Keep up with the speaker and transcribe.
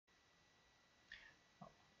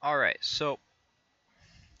Alright, so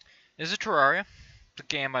this is Terraria. It's a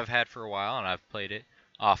game I've had for a while and I've played it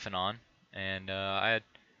off and on. And I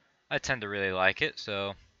tend to really like it,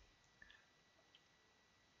 so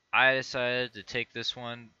I decided to take this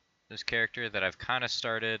character that I've kind of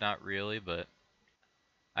started, not really, but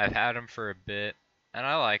I've had him for a bit, and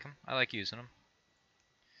I like him. I like using him.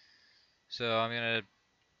 So I'm gonna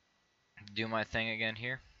do my thing again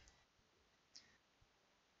here.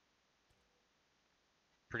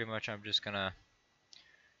 Pretty much I'm just gonna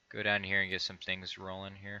go down here and get some things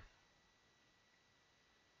rolling here.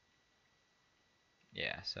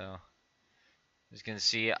 Yeah, so as you can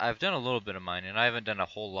see, I've done a little bit of mining. I haven't done a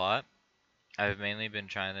whole lot. I've mainly been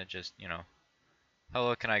trying to just, how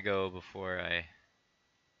low can I go before okay.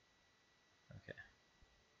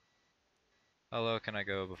 How low can I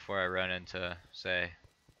go before I run into, say,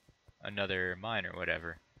 another mine or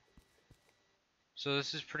whatever? So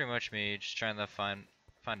this is pretty much me just trying to find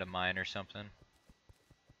a mine or something.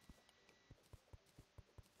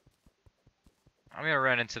 I'm gonna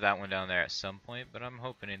run into that one down there at some point, but I'm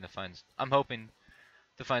hoping to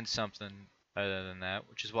find something other than that,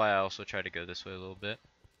 which is why I also try to go this way a little bit.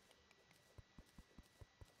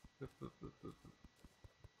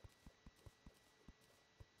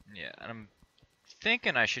 Yeah, and I'm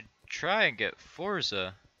thinking I should try and get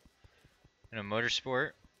Forza in a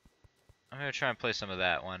motorsport. I'm gonna try and play some of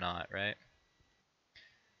that, why not, right?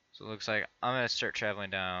 So it looks like I'm gonna start traveling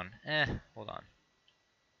down. Hold on.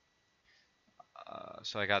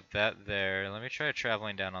 So I got that there. Let me try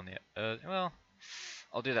traveling down on the, well,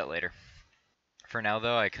 I'll do that later. For now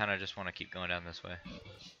though, I kinda just wanna keep going down this way.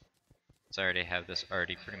 So I already have this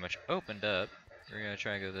already pretty much opened up. We're gonna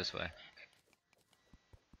try and go this way.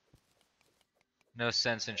 No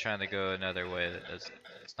sense in trying to go another way it's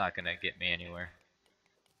not gonna get me anywhere.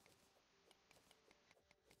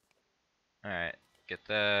 Alright, get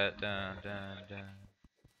that done, done, done.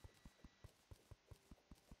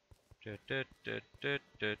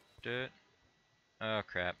 Oh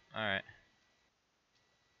crap, alright.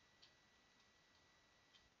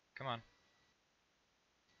 Come on.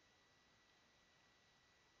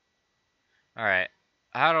 Alright,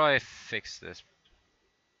 how do I fix this?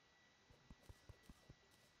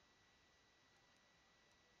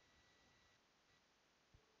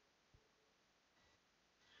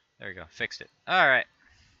 There we go, fixed it. Alright,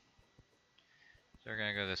 so we're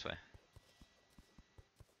gonna go this way.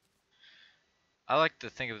 I like to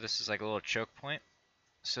think of this as like a little choke point.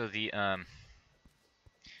 So the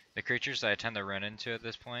creatures that I tend to run into at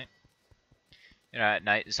this point, at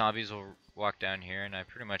night zombies will walk down here and I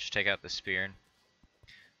pretty much take out the spear and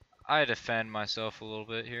I defend myself a little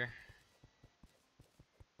bit here.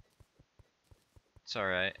 It's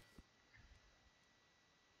alright.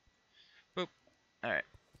 Boop. Alright.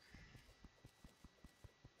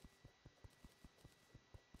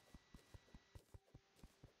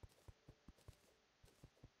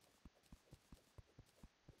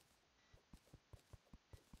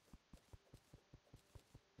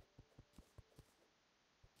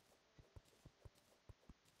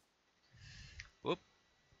 Whoop.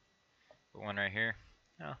 Put one right here.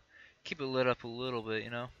 Oh, keep it lit up a little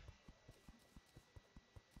bit,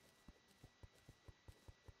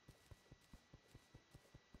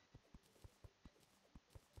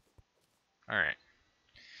 Alright.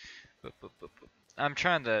 Boop, boop, boop, boop. I'm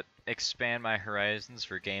trying to expand my horizons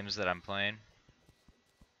for games that I'm playing.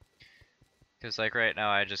 Because, like, right now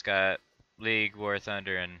I just got League, War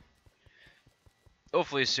Thunder, and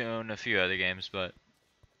hopefully soon a few other games, but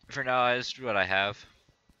for now, that's what I have.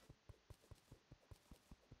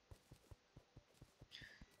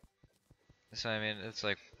 So, I mean, it's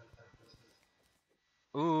like...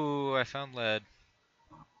 Ooh, I found lead.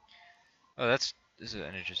 Oh, this is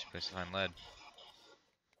an interesting place to find lead.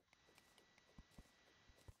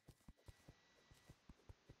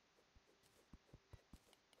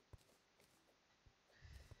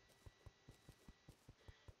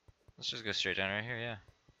 Let's just go straight down right here, yeah.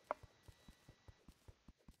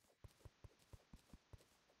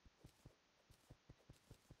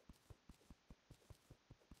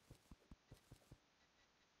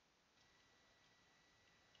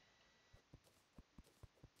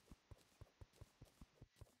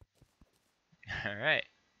 Alright.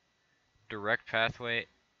 Direct pathway.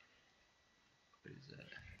 What is that?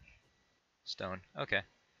 Stone. Okay.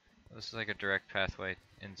 This is like a direct pathway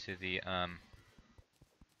into the,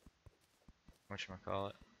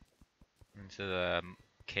 whatchamacallit? Into the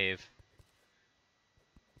cave.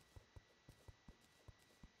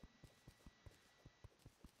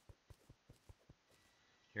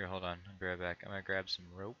 Here, hold on. I'll be right back. I'm gonna grab some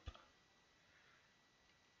rope.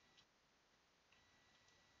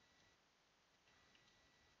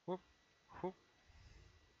 Whoop, whoop,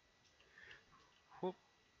 whoop,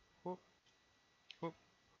 whoop, whoop,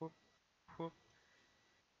 whoop, whoop.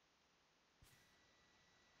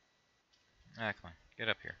 Ah, come on, get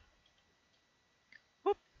up here.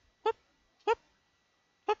 Whoop, whoop, whoop,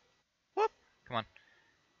 whoop, whoop. Come on.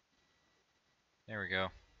 There we go.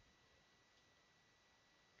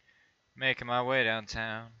 Making my way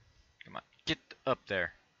downtown. Come on, get up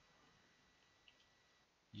there.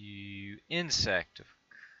 You insect.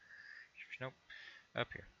 Nope. Up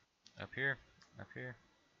here. Up here. Up here.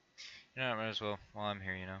 You know, I might as well, while I'm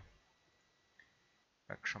here, you know.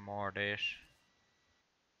 Make some more of this.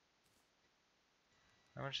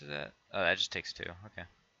 How much is that? Oh, that just takes 2. Okay.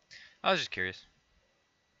 I was just curious.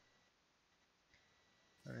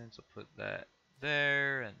 Alright, so put that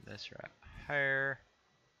there, and this right here.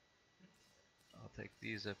 I'll take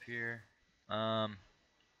these up here. You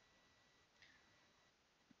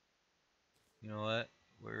know what?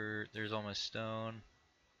 There's all my stone.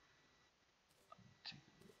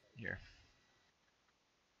 Here.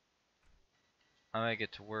 I might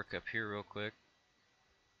get to work up here real quick.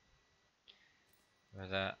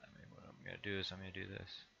 With that, I mean, what I'm gonna do is I'm gonna do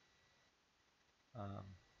this.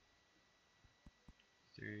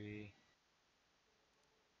 3.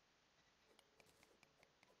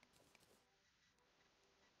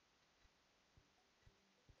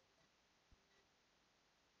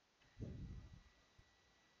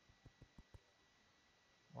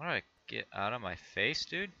 What did I get out of my face,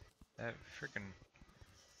 dude? That freaking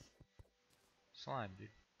slime, dude.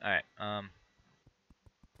 Alright,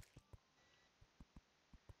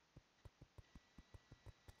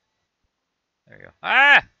 there we go.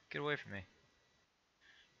 Ah! Get away from me.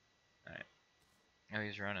 Alright. Oh,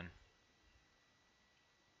 he's running.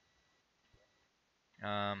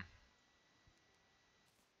 There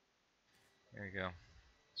we go.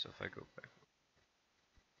 So if I go back,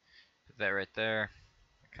 put that right there,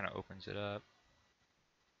 it kind of opens it up.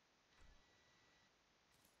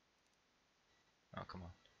 Oh, come on.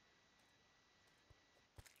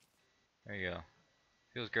 There you go.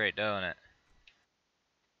 Feels great, doesn't it?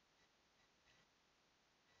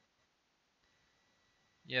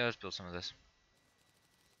 Yeah, let's build some of this.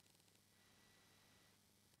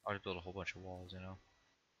 I'll just build a whole bunch of walls, you know.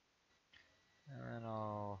 And then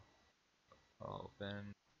I'll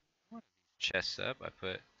open chests up.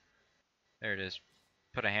 There it is.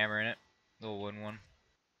 Put a hammer in it. Little wooden one.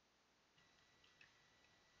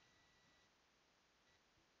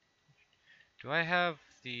 Do I have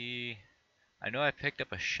the... I know I picked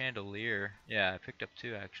up a chandelier. Yeah, I picked up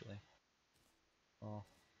 2 actually. Well,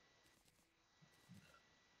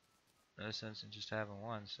 no sense in just having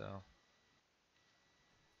 1, so...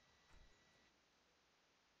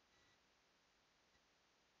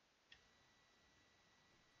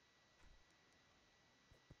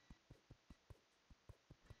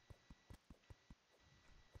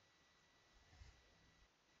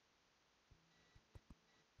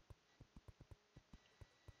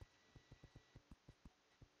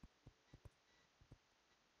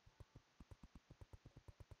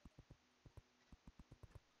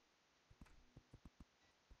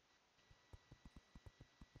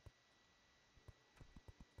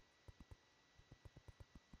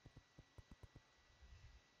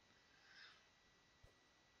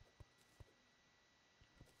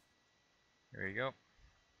 There you go.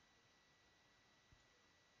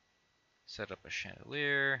 Set up a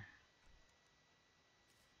chandelier.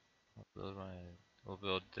 We'll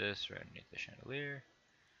build this right underneath the chandelier.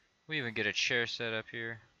 We even get a chair set up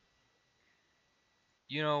here.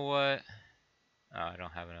 You know what? Oh, I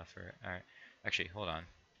don't have enough for it. Alright. Actually, hold on.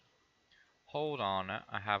 Hold on.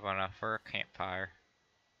 I have enough for a campfire.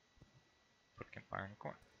 Put a campfire in the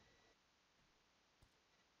corner.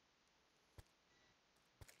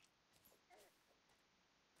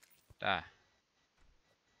 Die.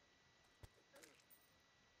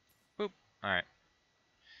 Boop. Alright.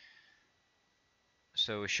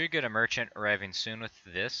 So we should get a merchant arriving soon with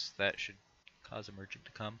this. That should cause a merchant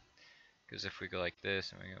to come. Because if we go like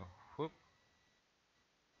this and we go whoop.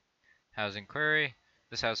 Housing query.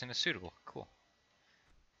 This housing is suitable. Cool.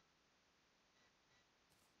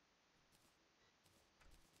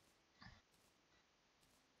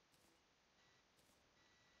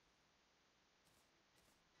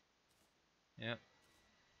 Yep.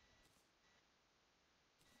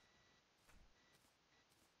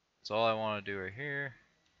 That's all I want to do right here.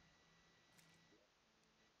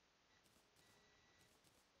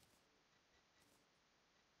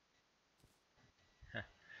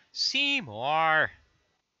 Seymour!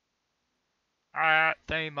 Alright,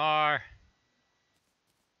 Seymour!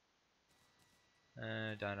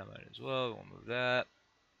 Dynamite as well, we'll move that.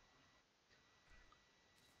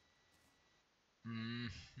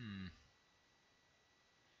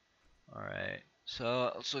 Alright,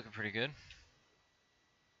 so it's looking pretty good.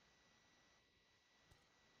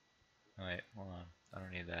 Oh, wait, hold on. I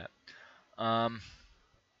don't need that.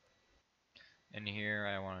 In here,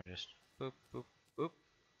 I want to just boop, boop, boop.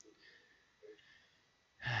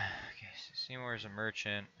 Okay, so Seymour's a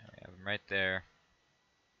merchant. We have him right there.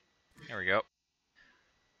 There we go.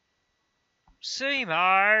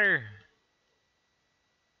 Seymour!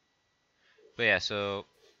 But yeah, so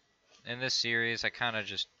in this series, I kind of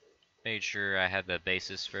just made sure I had the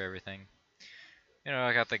basis for everything. You know,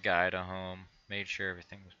 I got the guide at home, made sure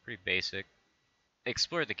everything was pretty basic.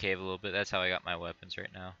 Explored the cave a little bit, that's how I got my weapons right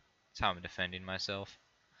now. That's how I'm defending myself.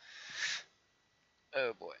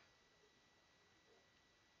 Oh boy.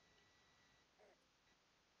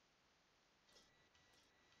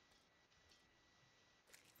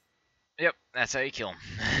 Yep, that's how you kill him.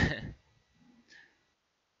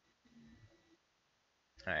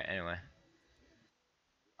 Alright, anyway.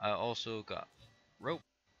 I also got rope,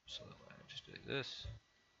 so I just do this.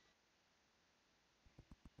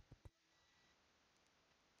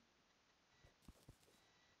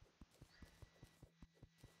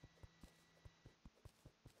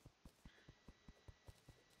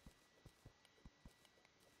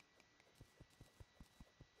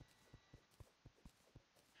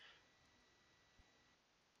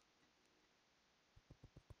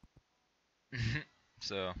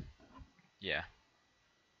 So, yeah.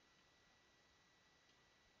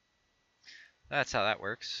 That's how that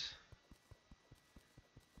works.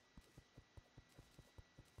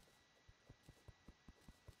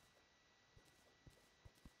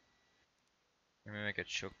 Let me make a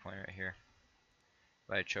choke point right here.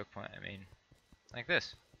 By a choke point, I mean like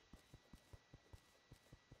this.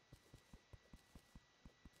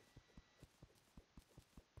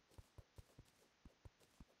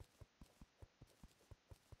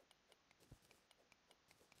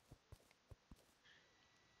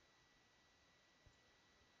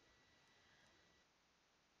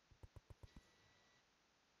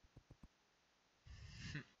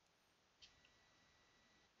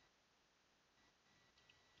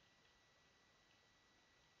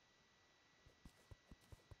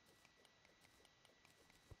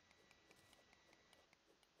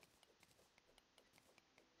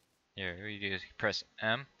 Here, what you do is you press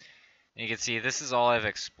M, and you can see this is all I've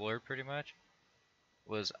explored pretty much.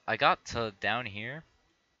 Was I got to down here,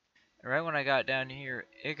 and right when I got down here,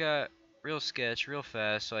 it got real sketch real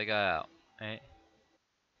fast, so I got out. Right?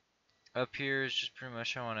 Up here is just pretty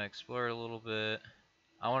much I want to explore a little bit.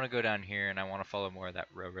 I want to go down here, and I want to follow more of that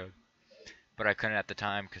railroad. But I couldn't at the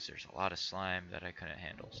time because there's a lot of slime that I couldn't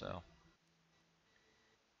handle, so.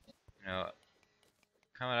 You know,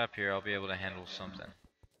 coming up here, I'll be able to handle something.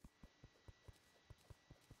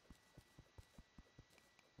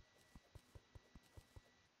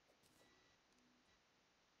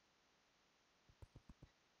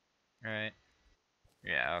 Right?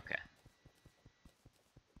 Yeah, okay.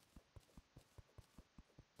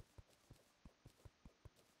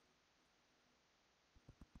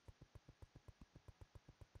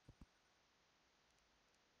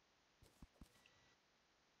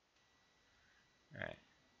 Alright.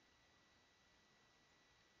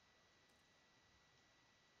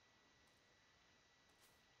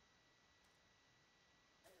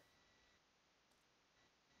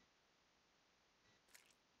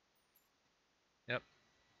 Yep.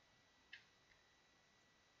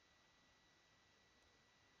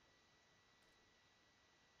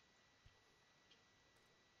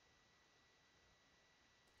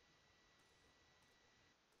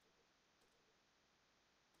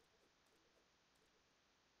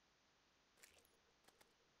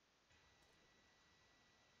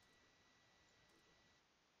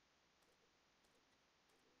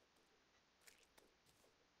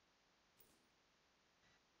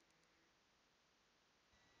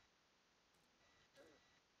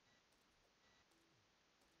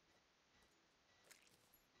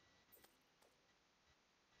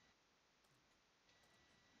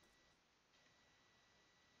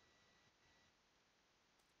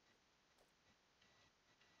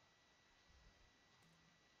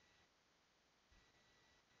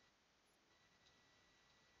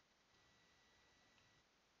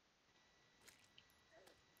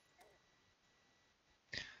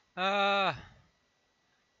 Ah,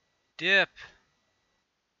 dip.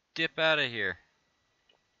 Dip out of here.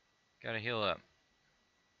 Gotta heal up.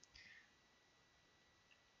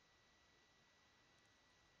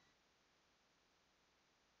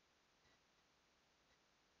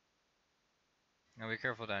 Now be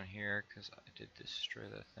careful down here, because I did destroy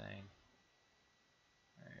that thing.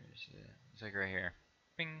 Where is it? It's like right here.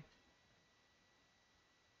 Bing.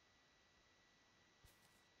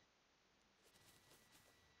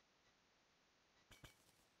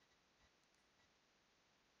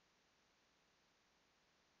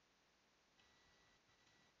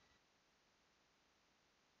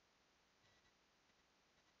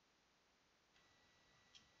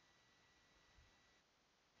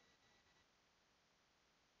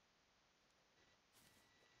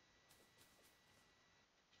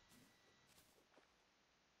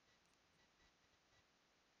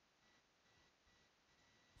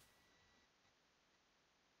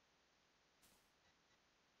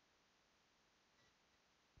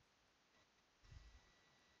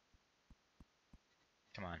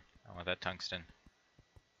 Come on. I want that tungsten.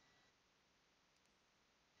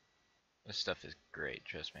 This stuff is great,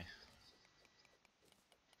 trust me.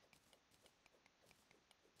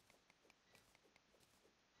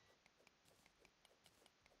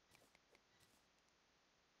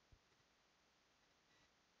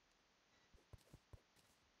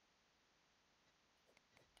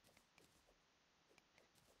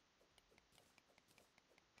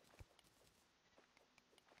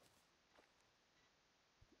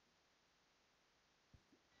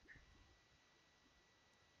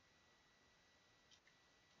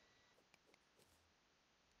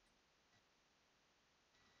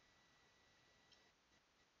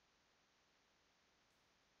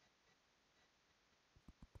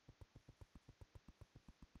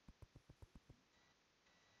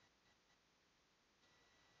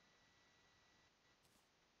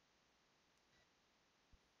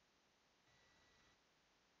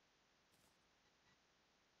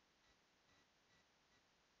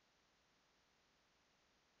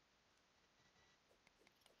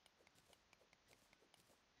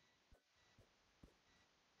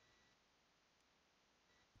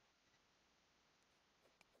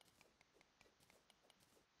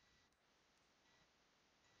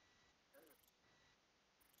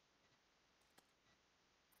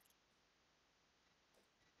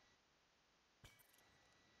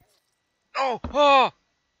 Oh! Oh!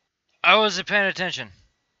 I wasn't paying attention.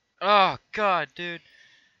 Oh, God, dude.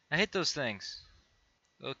 I hate those things.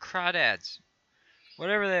 Little crawdads.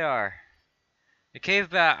 Whatever they are. The cave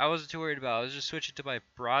bat, I wasn't too worried about. I was just switching to my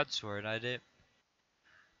broadsword. I did.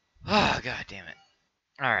 Oh, God damn it.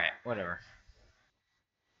 Alright, whatever.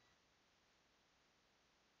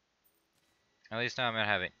 At least now I'm gonna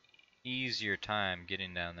have an easier time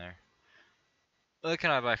getting down there. What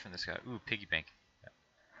can I buy from this guy? Ooh, piggy bank.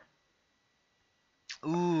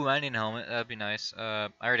 Ooh, mining helmet. That'd be nice. I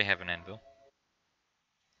already have an anvil.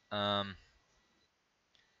 Um,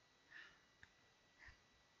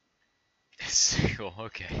 cool.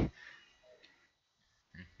 Okay. Hmm.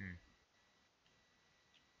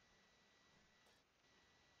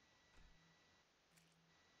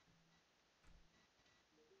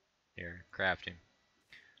 Here, crafting.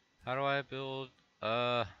 How do I build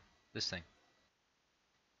this thing?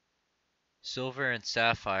 Silver and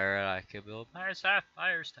sapphire. I could build my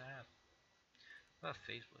sapphire staff. What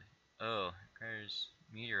phase blade? Oh, requires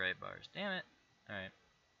meteorite bars. Damn it. All right.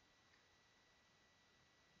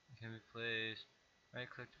 Can be placed. Right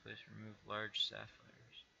click to place. Remove large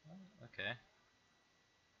sapphires. Oh, okay.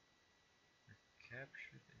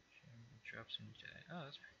 Capture the gem. It drops in die. Oh,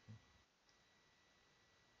 that's pretty cool.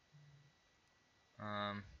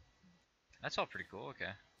 That's all pretty cool.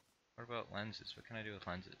 Okay. What about lenses? What can I do with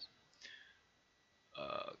lenses?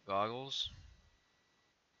 Goggles.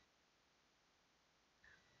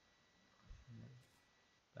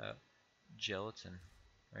 Uh, Gelatin.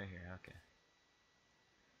 Right here. Okay.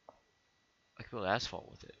 I can build asphalt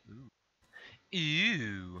with it. Ooh.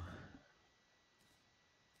 Ew.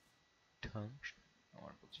 Tungsten. I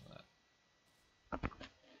want to build some of that.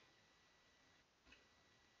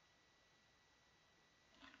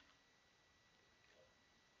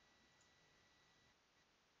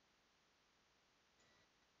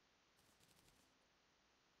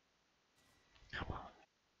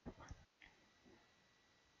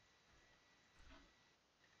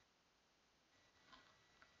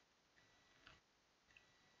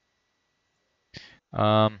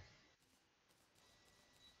 Um.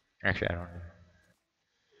 Actually, I don't know.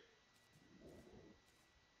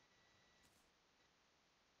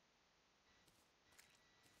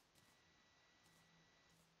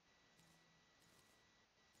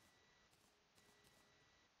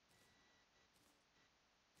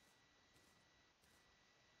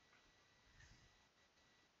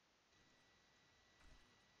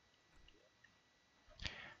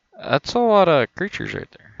 That's a lot of creatures right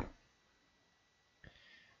there.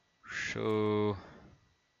 So.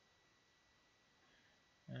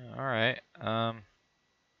 All right.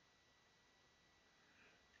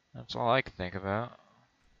 That's all I can think about.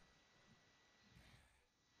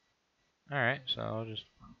 Alright, so I'll just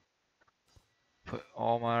put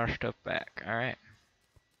all my stuff back. Alright.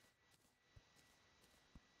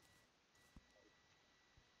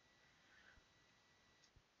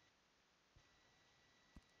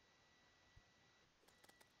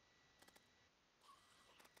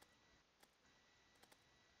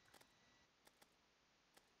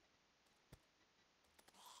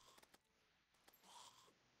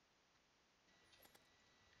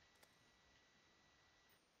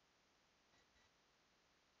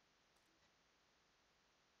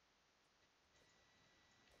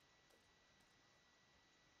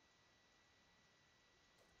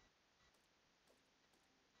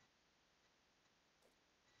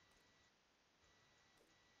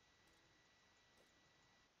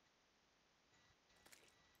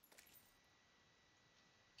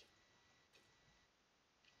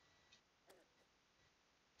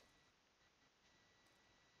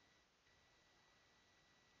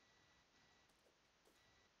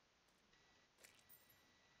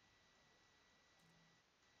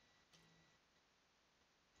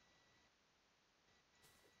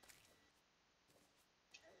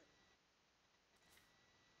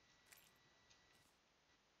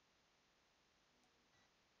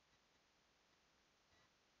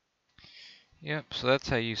 Yep, so that's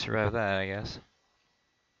how you survive that, I guess.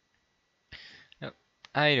 Yep.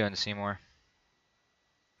 How you doing, Seymour?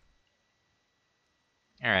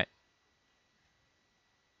 Alright.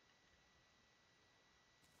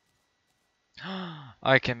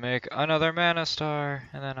 I can make another mana star,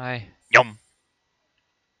 and then Yum!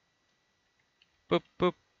 Boop,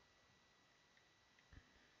 boop.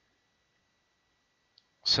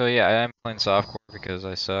 So yeah, I am playing softcore because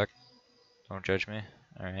I suck. Don't judge me.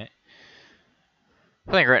 Alright.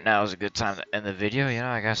 I think right now is a good time to end the video. You know,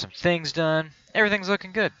 I got some things done. Everything's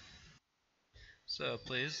looking good. So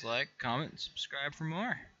please like, comment, subscribe for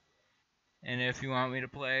more. And if you want me to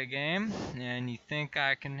play a game and you think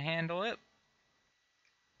I can handle it,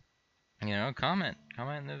 you know, comment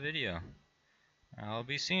in the video. I'll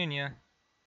be seeing you.